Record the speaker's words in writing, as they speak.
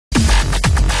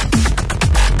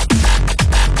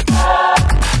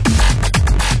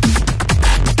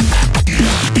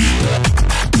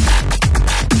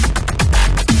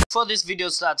before this video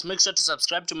starts, make sure to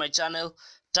subscribe to my channel,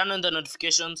 turn on the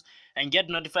notifications, and get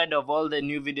notified of all the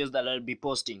new videos that I'll be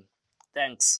posting.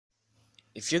 Thanks.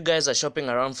 If you guys are shopping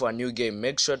around for a new game,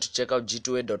 make sure to check out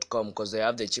g2a.com because they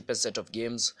have the cheapest set of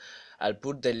games. I'll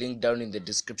put the link down in the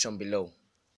description below.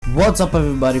 What's up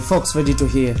everybody, Foxfredito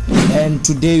here, and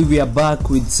today we are back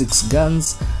with 6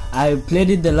 guns. I played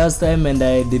it the last time and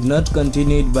I did not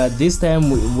continue it, but this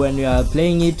time when we are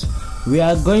playing it, we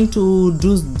are going to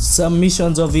do some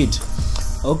missions of it.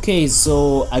 Okay,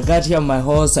 so I got here my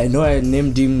horse. I know I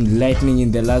named him Lightning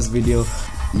in the last video.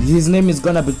 His name is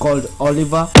gonna be called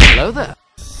Oliver. Hello there.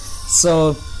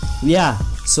 So yeah,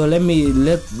 so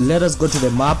let us go to the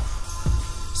map.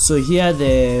 So here are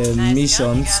the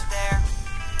missions.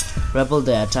 Rebel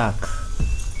the attack.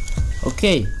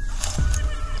 Okay.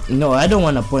 No, I don't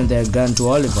want to point the gun to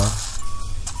Oliver.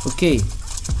 Okay.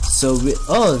 So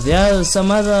there are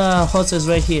some other horses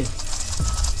right here.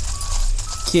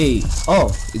 Okay.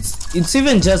 Oh, it's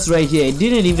even just right here. It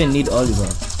didn't even need Oliver.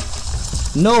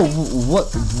 No,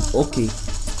 what? Okay.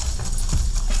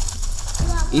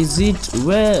 Is it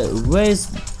where is?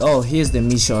 Oh, here's the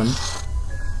mission.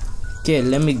 Okay,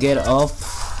 let me get off.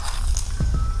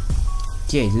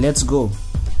 Okay, let's go.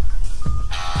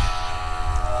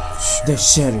 The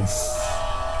sheriff.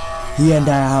 He and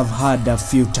I have had a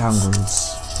few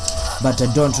tangles, but I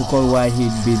don't recall why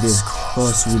he'd be the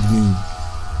horse with me.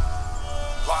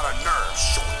 Lot of nerves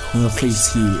showing Your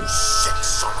face here. sick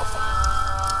son of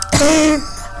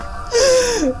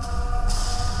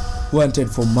a... Wanted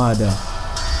for murder.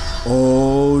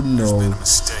 Oh Been no. a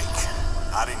mistake.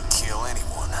 I didn't kill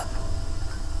anyone.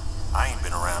 I ain't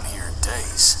been around here in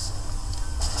days.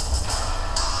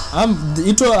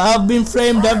 I've been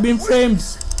framed. I've been framed.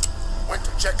 Went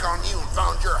to check on you and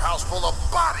found your house full of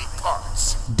body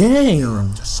parts.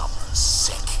 Damn. Just something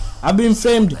sick. I've been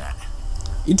framed.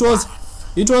 It was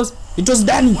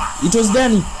Danny. It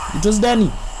was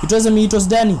Danny. It wasn't me. It was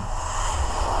Danny.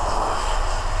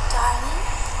 Darling?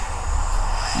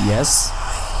 Yes.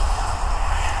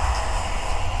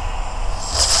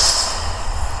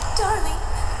 Darling,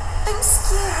 I'm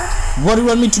scared. What do you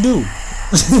want me to do?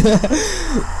 Please.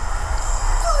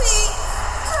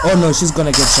 Oh no, she's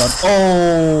gonna get shot.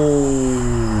 Oh.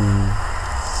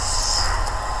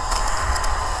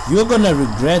 You're gonna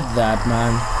regret that,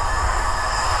 man.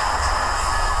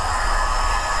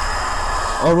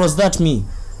 Or was that me?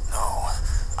 No,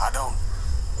 I don't.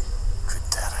 Could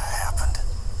that have happened?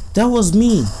 That was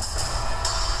me.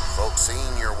 Folks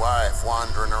seen your wife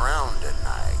wandering around at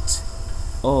night.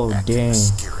 Oh Acting damn.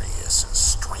 mysterious and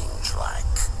strange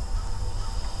like.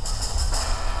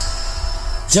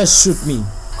 Just shoot me.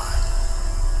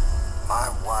 My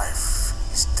wife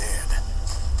is dead.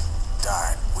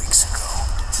 Died weeks ago.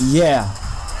 Yeah.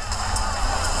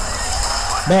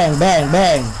 Bang, bang,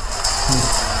 bang.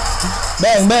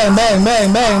 Bang, bang, bang,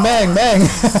 bang, bang, bang, bang.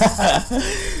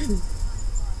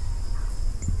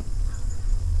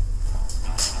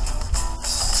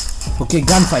 Okay,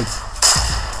 gunfight.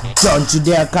 Don't you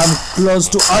dare come close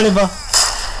to Oliver.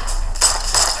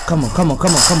 Come on, come on,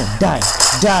 come on, come on. Die,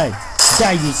 die,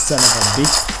 die, you son of a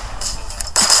bitch.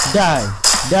 Die,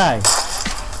 die.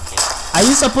 Are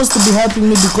you supposed to be helping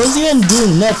me because you ain't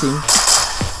doing nothing?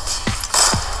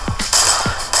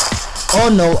 Oh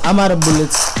no, I'm out of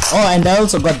bullets. Oh, and I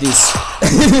also got this.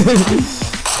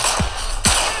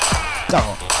 Go.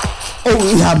 Oh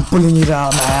yeah, I'm pulling it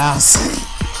out of my ass.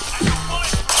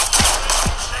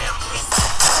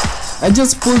 I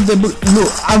just pulled the bullet. No,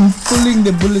 I'm pulling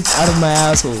the bullets out of my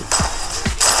asshole.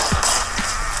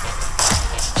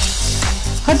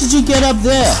 How did you get up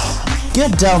there?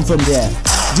 Get down from there.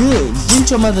 Didn't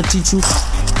your mother teach you?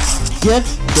 Get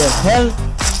the hell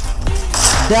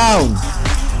down.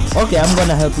 Okay, I'm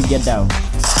gonna help you get down.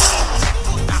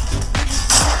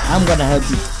 I'm gonna help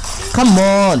you. Come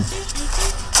on.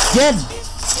 Get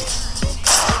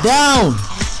down.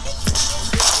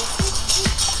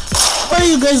 What are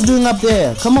you guys doing up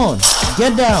there? Come on.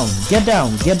 Get down. Get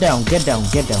down. Get down. Get down.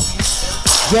 Get down.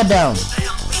 Get down.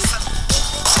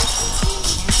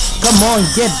 Come on,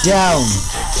 get down.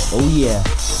 Oh yeah.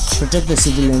 Protect the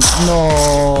civilians.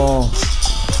 No.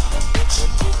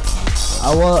 I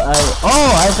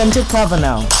can take cover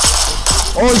now.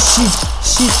 Oh shit.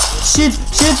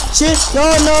 No.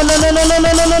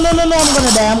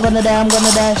 I'm gonna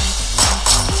die.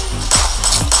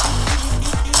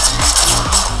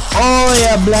 Oh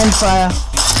yeah, blind fire.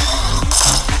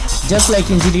 Just like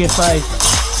in GTA 5.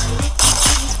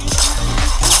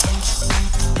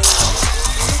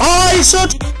 Oh, he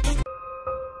shot.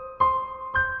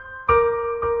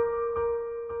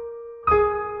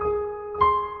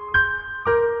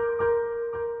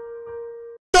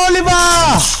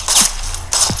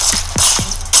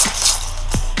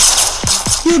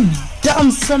 You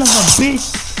dumb son of a bitch!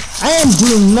 I am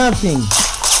doing nothing.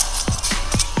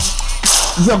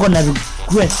 You're gonna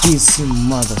regret this, you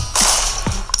mother.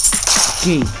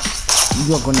 Okay,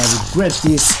 you're gonna regret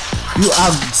this. You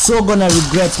are so gonna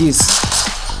regret this.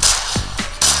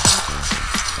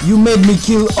 You made me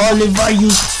kill Oliver,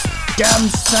 you damn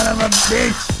son of a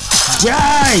bitch!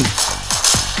 Die!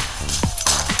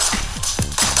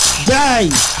 Die!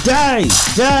 Die!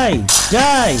 Die!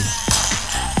 Die!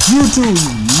 You too, you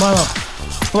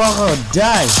motherfucker,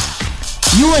 die!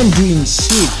 You ain't doing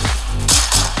shit.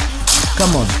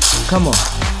 Come on, come on.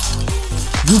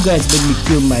 You guys made me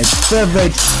kill my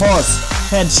favorite horse.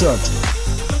 Headshot.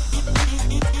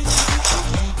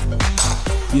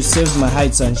 You saved my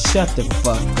height, son. Shut the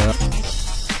fuck up.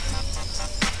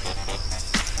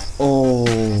 Oh,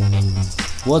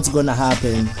 what's gonna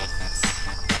happen?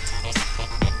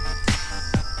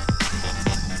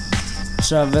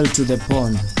 Travel to the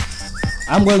pond.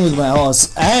 I'm going with my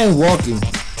horse. I ain't walking.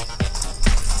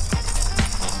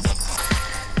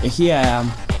 Here I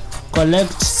am.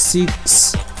 Collect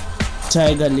 6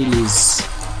 tiger lilies.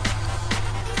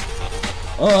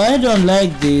 Oh, I don't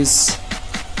like this.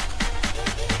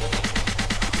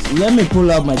 Let me pull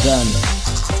out my gun.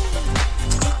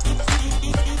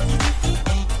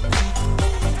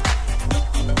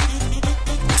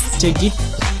 Take it.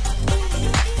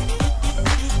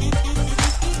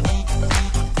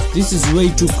 This is way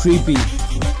too creepy.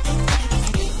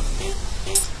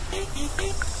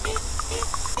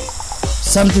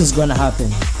 Something's gonna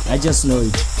happen. I just know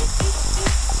it.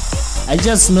 I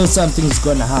just know something's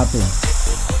gonna happen.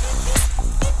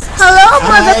 Hello,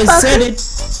 I motherfucker. said it.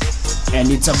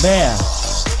 And it's a bear.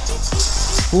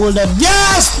 Who would have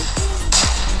guessed?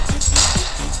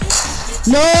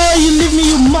 No, you leave me,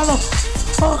 you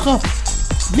motherfucker.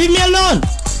 Leave me alone.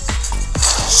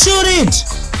 Shoot it.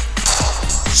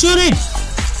 Shoot it.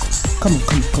 Come on,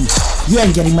 come on, come on. You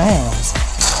ain't getting my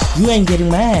ass. You ain't getting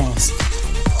my ass.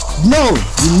 No,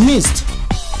 you missed.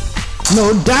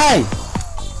 No, die.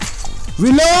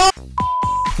 Reload.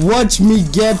 Watch me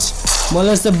get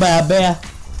molested by a bear.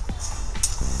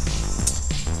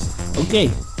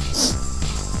 Okay.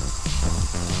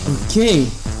 Okay.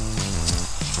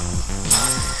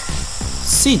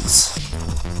 6.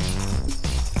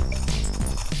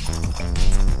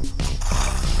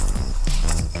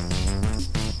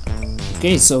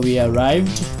 Okay, so we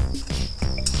arrived.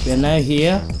 We are now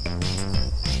here.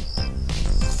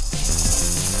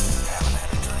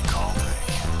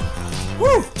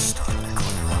 Woo!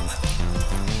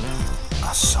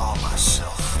 I saw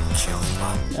myself killing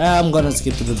my... I'm gonna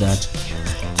skip through that.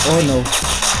 Oh no.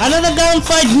 Another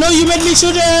gunfight! No, you made me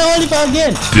shoot Oliver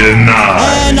again! Denied.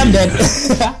 And I'm dead.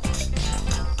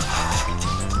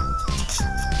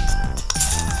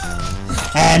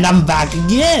 And I'm back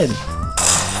again!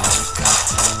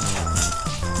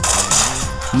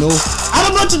 No.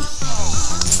 I'm about to...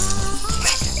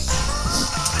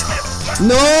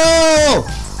 No!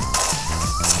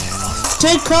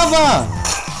 Take cover!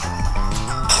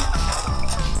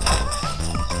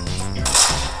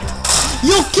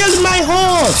 You killed my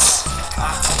horse!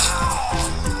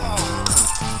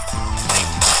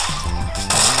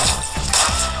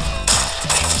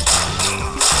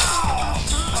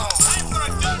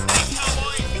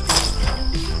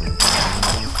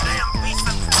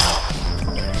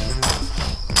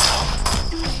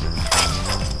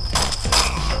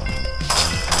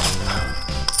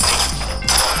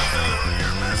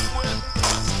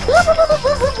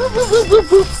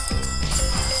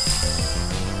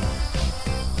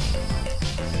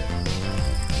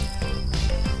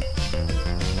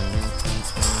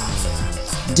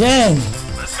 Dang.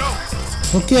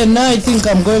 Okay, now I think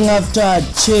I'm going after a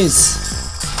chase.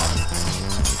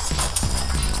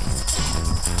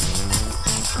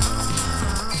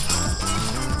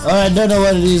 I don't know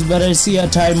what it is, but I see a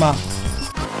timer.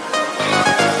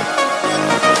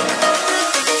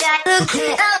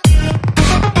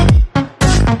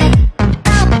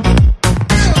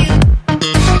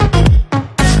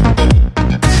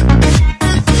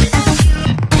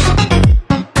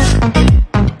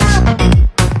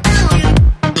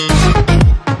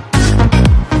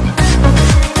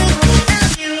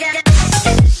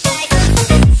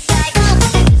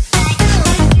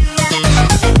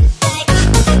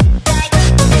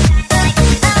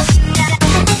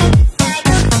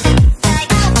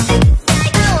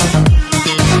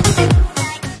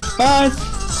 Five,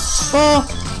 4,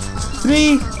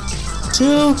 3,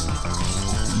 2,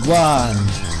 1.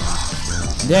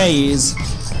 There he is.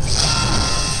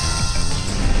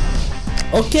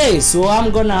 Okay, so I'm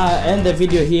gonna end the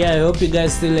video here. I hope you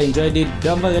guys still enjoyed it.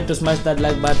 Don't forget to smash that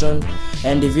like button,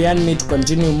 and if you want me to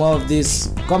continue more of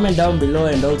this, comment down below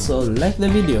and also like the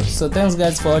video. So thanks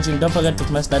guys for watching. Don't forget to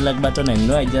smash that like button. I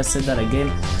know I just said that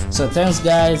again. So thanks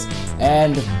guys,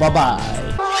 and bye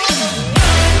bye.